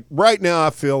 because right now I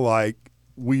feel like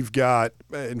we've got,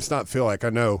 and it's not feel like, I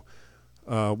know,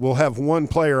 we'll have one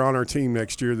player on our team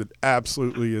next year that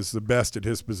absolutely is the best at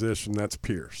his position. That's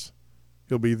Pierce.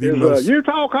 He'll be the most.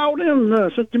 Utah called him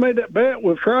since you made that bet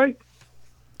with Trey?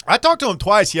 I talked to him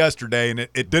twice yesterday, and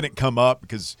it didn't come up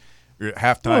because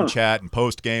halftime chat and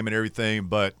post game and everything.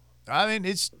 But I mean,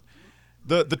 it's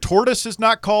the tortoise is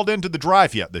not called into the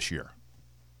drive yet this year.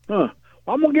 Huh.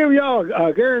 I'm gonna give y'all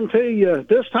a guarantee.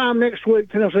 This time next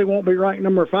week, Tennessee won't be ranked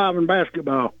number 5 in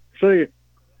basketball. See you.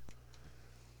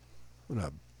 What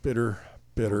a bitter.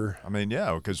 I mean,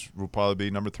 yeah, because we'll probably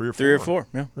be number 3 or 4. 3 or 4,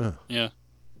 yeah. Yeah.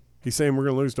 He's saying we're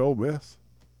going to lose to Ole Miss.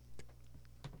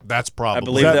 That's probably. I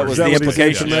believe that was the what he's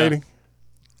implication. intimating?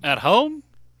 At home?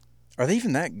 Are they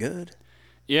even that good?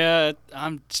 Yeah,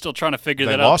 I'm still trying to figure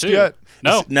They that lost out too. yet?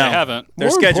 No, No. they haven't. Their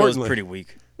More schedule is importantly- pretty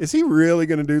weak. Is he really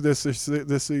going to do this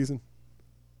season?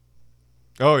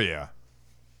 Oh yeah.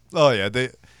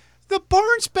 The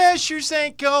Barnes Bashers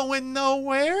ain't going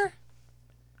nowhere.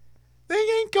 They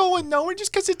ain't going nowhere.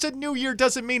 Just because it's a new year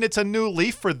doesn't mean it's a new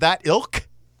leaf for that ilk.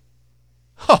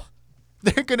 Huh.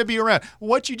 They're going to be around.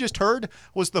 What you just heard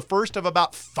was the first of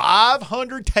about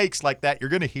 500 takes like that you're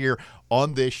going to hear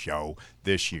on this show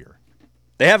this year.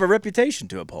 They have a reputation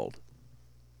to uphold.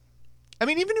 I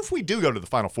mean, even if we do go to the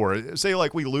Final Four, say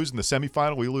like we lose in the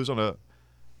semifinal, we lose on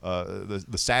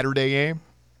the Saturday game.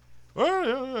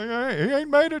 Well, he ain't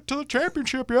made it to the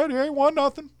championship yet. He ain't won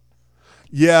nothing.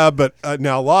 Yeah, but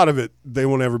now a lot of it, they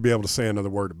won't ever be able to say another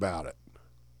word about it.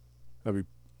 That'd be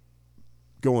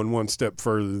going one step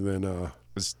further than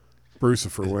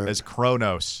Brucifer went. As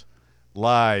Kronos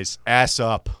lies ass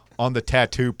up on the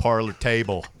tattoo parlor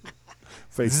table.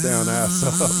 Face down,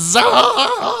 ass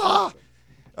up.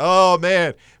 Oh,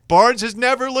 man. Barnes has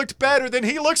never looked better than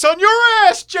he looks on your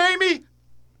ass, Jamie.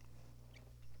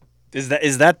 Is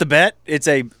that the bet? It's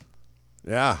a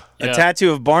Yeah.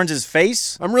 tattoo of Barnes's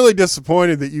face? I'm really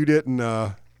disappointed that you didn't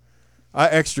I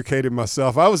extricated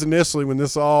myself. I was initially, when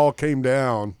this all came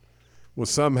down, was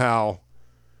somehow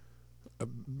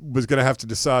was going to have to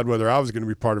decide whether I was going to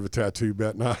be part of a tattoo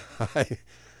bet. And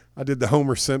I did the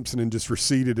Homer Simpson and just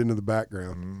receded into the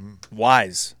background.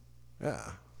 Wise.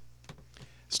 Yeah.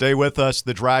 Stay with us.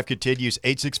 The drive continues.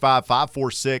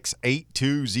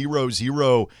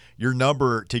 865-546-8200. Your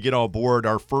number to get on board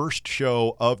our first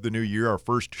show of the new year, our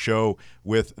first show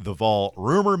with the Vol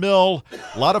Rumor Mill.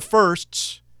 A lot of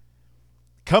firsts.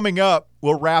 Coming up,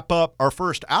 we'll wrap up our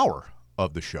first hour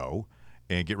of the show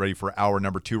and get ready for hour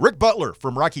number 2. Rick Butler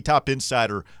from Rocky Top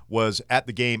Insider was at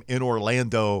the game in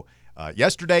Orlando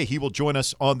yesterday. He will join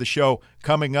us on the show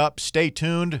coming up. Stay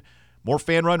tuned. More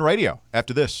Fan Run Radio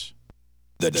after this.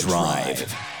 The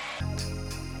Drive.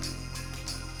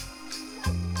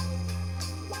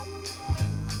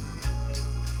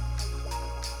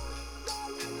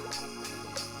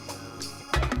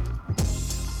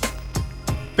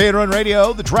 Fan Run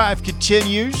Radio, The Drive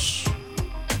continues.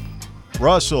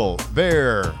 Russell,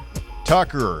 Bear,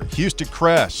 Tucker, Houston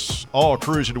Cress, all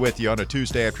cruising with you on a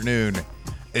Tuesday afternoon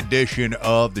edition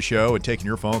of the show and taking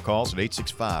your phone calls at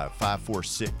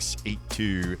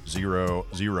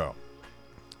 865-546-8200.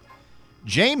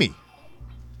 Jamie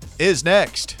is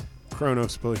next.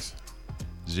 Kronos, please.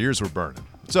 His ears were burning.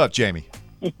 What's up, Jamie?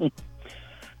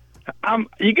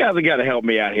 You guys have got to help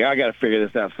me out here. I got to figure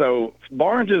this out. So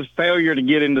Barnes' failure to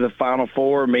get into the Final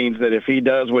Four means that if he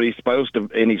does what he's supposed to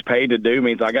and he's paid to do,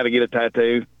 means I got to get a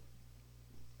tattoo.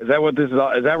 Is that what this is?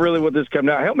 Is that really what this comes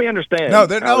out? Help me understand. No.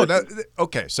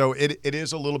 Okay, so it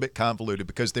is a little bit convoluted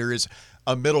because there is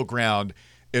a middle ground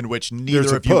in which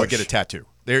neither of you would get a tattoo.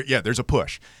 There's a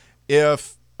push. All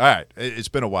right, it's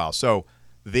been a while. So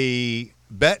the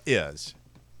bet is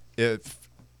if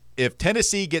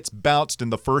Tennessee gets bounced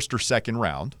in the first or second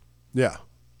round, Yeah.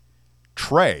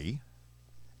 Trey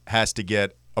has to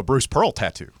get a Bruce Pearl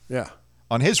tattoo Yeah.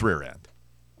 on his rear end.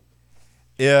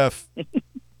 If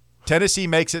Tennessee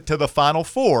makes it to the Final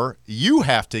Four, you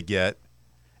have to get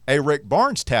a Rick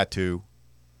Barnes tattoo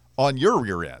on your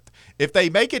rear end. If they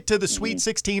make it to the Sweet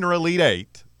 16 or Elite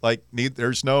 8,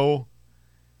 there's no –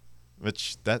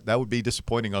 which that would be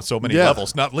disappointing on so many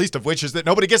levels, not least of which is that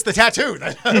nobody gets the tattoo,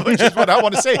 which is what I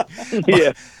want to see.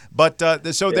 Yeah. But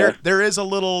there is a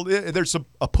little – there's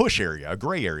a push area, a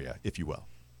gray area, if you will.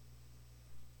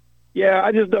 Yeah,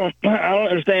 I don't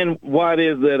understand why it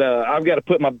is that I've got to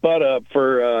put my butt up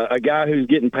for a guy who's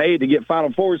getting paid to get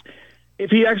Final Fours. If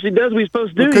he actually does what he's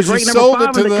supposed to do, Because he's you ranked sold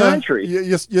number 5 it to in the country.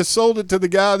 You sold it to the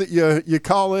guy that you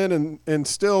call in and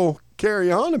still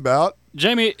carry on about.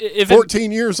 Jamie, if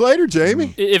 14 years later,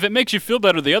 Jamie. If it makes you feel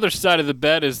better, the other side of the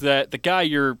bet is that the guy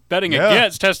you're betting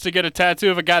against has to get a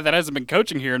tattoo of a guy that hasn't been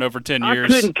coaching here in over 10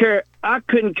 years. I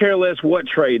couldn't care less what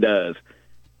Trey does.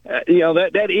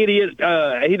 That idiot.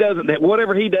 He doesn't.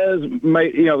 Whatever he does,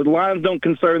 the Lions don't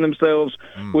concern themselves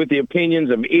with the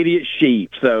opinions of idiot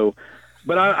sheep. So,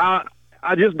 but I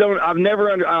just don't. I've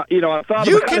never I thought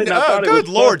You about can. it. And I thought Good it was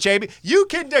Lord, fun. Jamie, you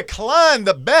can decline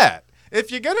the bet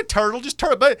if you're gonna turtle, just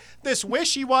turtle. But this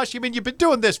wishy-washy. I mean, you've been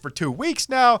doing this for 2 weeks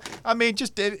now. I mean,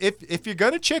 just if you're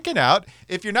gonna chicken out,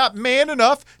 if you're not man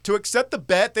enough to accept the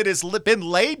bet that has been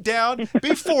laid down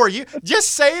before you,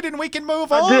 just say it and we can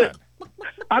move on.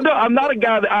 I'm not a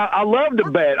guy that I love to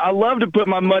bet. I love to put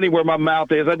my money where my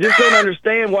mouth is. I just don't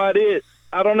understand why it is.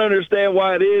 I don't understand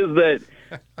why it is that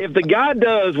if the guy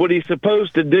does what he's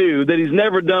supposed to do that he's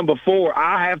never done before,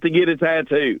 I have to get a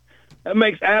tattoo. That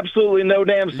makes absolutely no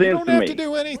damn sense to me. You don't have to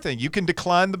do anything. You can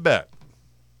decline the bet,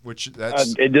 which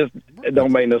it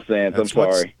don't make no sense. I'm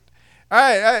sorry.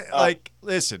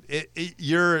 Listen,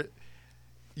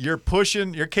 you're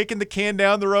pushing, you're kicking the can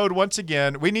down the road once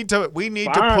again. We need to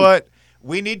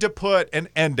put an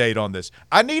end date on this.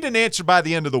 I need an answer by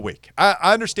the end of the week. I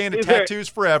understand that tattoos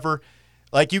forever.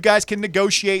 Like, you guys can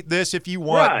negotiate this if you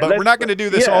want, but we're not going to do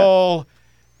this all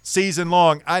season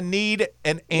long. I need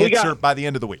an answer by the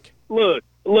end of the week. Look,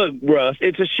 Russ,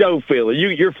 it's a show filler.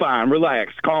 You're fine.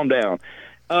 Relax. Calm down.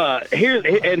 Here's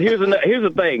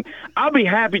the thing. I'll be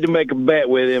happy to make a bet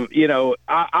with him. You know,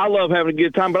 I love having a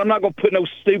good time, but I'm not going to put no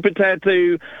stupid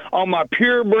tattoo on my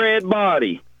purebred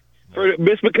body.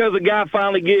 Just because a guy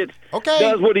finally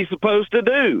does what he's supposed to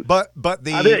do. But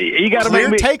you got to clear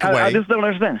make me, takeaway. I just don't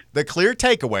understand. The clear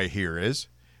takeaway here is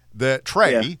that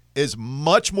Trey is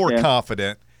much more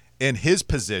confident in his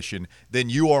position than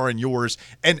you are in yours,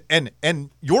 and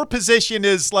your position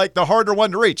is like the harder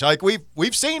one to reach. Like we've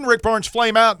seen Rick Barnes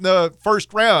flame out in the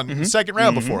first round, second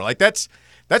round before. Like that's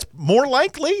more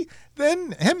likely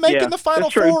than him making the Final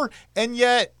Four, and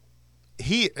yet.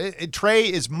 Trey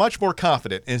is much more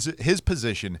confident in his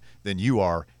position than you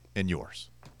are in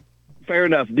yours. Fair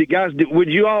enough. Guys, would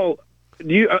you all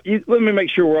let me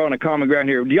make sure we're on a common ground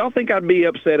here. Do y'all think I'd be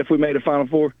upset if we made a Final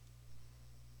Four?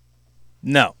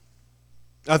 No.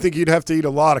 I think you'd have to eat a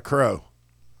lot of crow.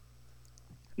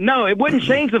 No, it wouldn't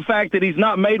change the fact that he's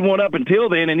not made one up until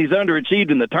then and he's underachieved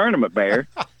in the tournament, Bear.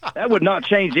 That would not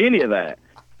change any of that.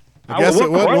 I guess what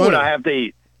crow would I have to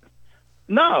eat?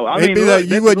 No, I mean,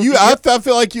 I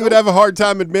feel like you would have a hard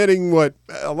time admitting what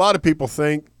a lot of people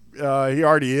think he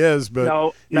already is,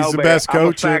 but he's the best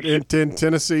coach in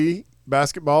Tennessee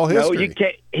basketball history. No, you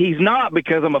can't. He's not,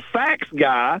 because I'm a facts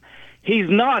guy. He's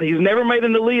not. He's never made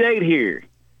an Elite Eight here.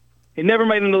 He never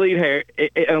made an Elite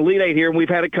Eight here, and we've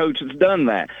had a coach that's done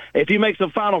that. If he makes a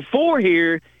Final Four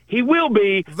here, he will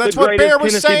be. That's what Bear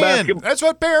was saying. That's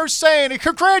what Bear was saying. And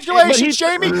congratulations,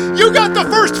 Jamie. You got the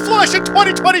first flush in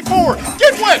 2024.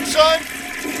 Get wet, son.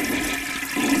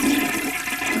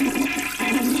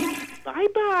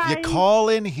 Bye-bye. You call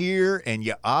in here and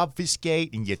you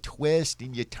obfuscate and you twist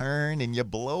and you turn and you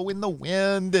blow in the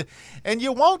wind and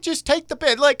you won't just take the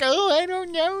bet like, oh, I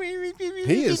don't know.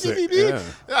 He is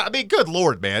I mean, good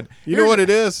Lord, man. You know what it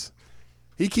is?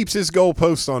 He keeps his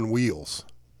goalposts on wheels.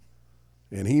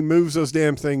 And he moves those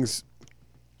damn things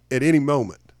at any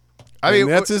moment. I mean,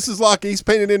 this is locked. He's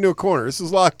painted into a corner. This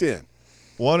is locked in.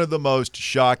 One of the most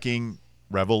shocking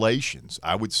revelations,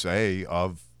 I would say,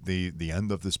 of the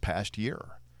end of this past year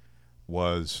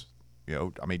was,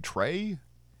 Trey,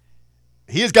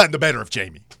 he has gotten the better of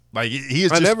Jamie. Like, he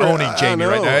is just owning Jamie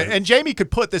right now. And Jamie could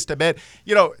put this to bed.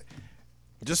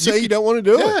 Just say you don't want to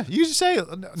do it. Yeah, you just say,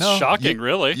 no. Shocking,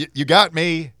 really. You got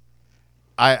me.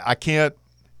 I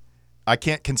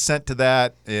can't consent to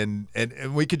that, and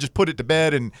we could just put it to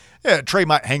bed, and Trey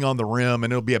might hang on the rim,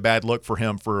 and it'll be a bad look for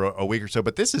him for a week or so.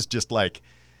 But this is just like,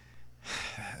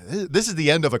 this is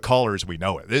the end of a caller as we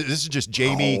know it. This is just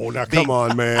Jamie. Oh, now come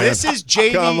on, man. This is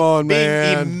Jamie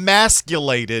being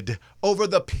emasculated over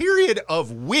the period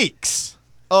of weeks.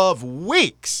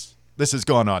 This has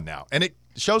gone on now, and it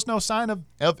shows no sign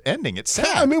of ending. It's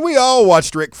sad. I mean, we all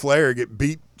watched Ric Flair get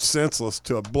beat senseless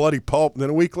to a bloody pulp, and then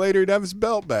a week later he'd have his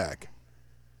belt back.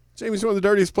 Jamie's one of the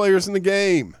dirtiest players in the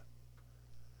game.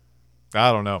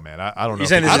 I don't know, man. I don't know.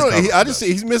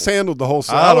 He's mishandled the whole.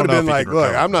 I would have been like,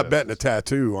 look, I'm not betting a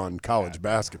tattoo on college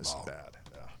basketball. This is bad.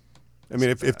 Yeah. I mean,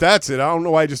 if that's it, I don't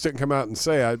know why he just didn't come out and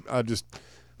say. I just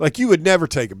like, you would never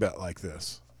take a bet like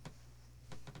this.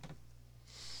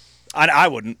 I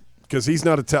wouldn't, because he's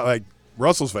not like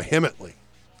Russell's vehemently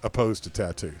opposed to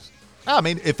tattoos. I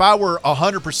mean, if I were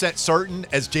 100% certain,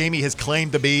 as Jamie has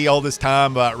claimed to be all this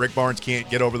time, Rick Barnes can't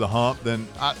get over the hump, then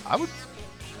I would.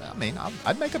 I mean,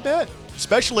 I'd make a bet,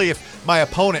 especially if my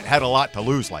opponent had a lot to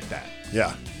lose like that.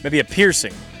 Yeah, maybe a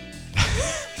piercing.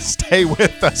 Stay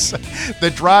with us.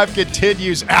 The drive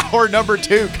continues. Hour number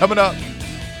 2 coming up.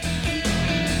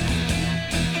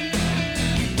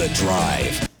 The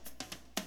Drive.